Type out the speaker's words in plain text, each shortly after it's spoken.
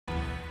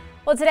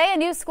Well, today a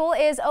new school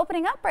is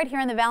opening up right here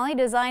in the Valley,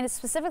 designed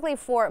specifically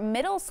for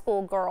middle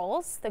school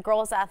girls. The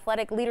Girls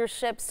Athletic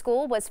Leadership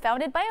School was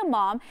founded by a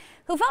mom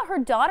who felt her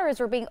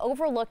daughters were being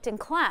overlooked in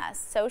class.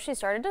 So she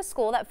started a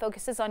school that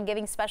focuses on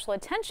giving special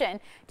attention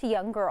to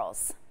young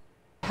girls.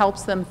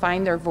 Helps them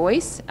find their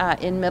voice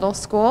in middle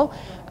school,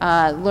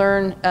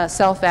 learn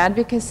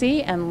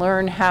self-advocacy, and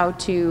learn how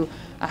to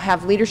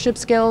have leadership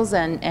skills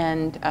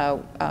and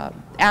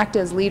act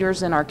as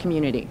leaders in our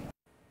community.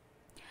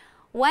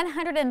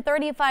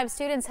 135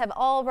 students have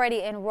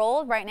already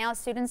enrolled. Right now,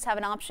 students have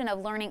an option of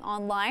learning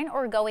online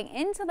or going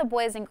into the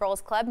Boys and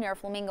Girls Club near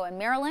Flamingo in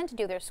Maryland to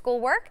do their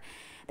schoolwork.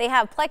 They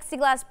have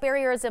plexiglass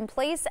barriers in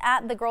place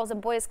at the Girls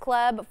and Boys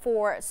Club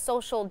for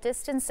social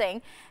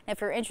distancing. And if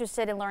you're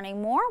interested in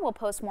learning more, we'll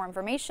post more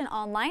information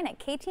online at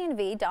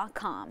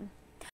ktnv.com.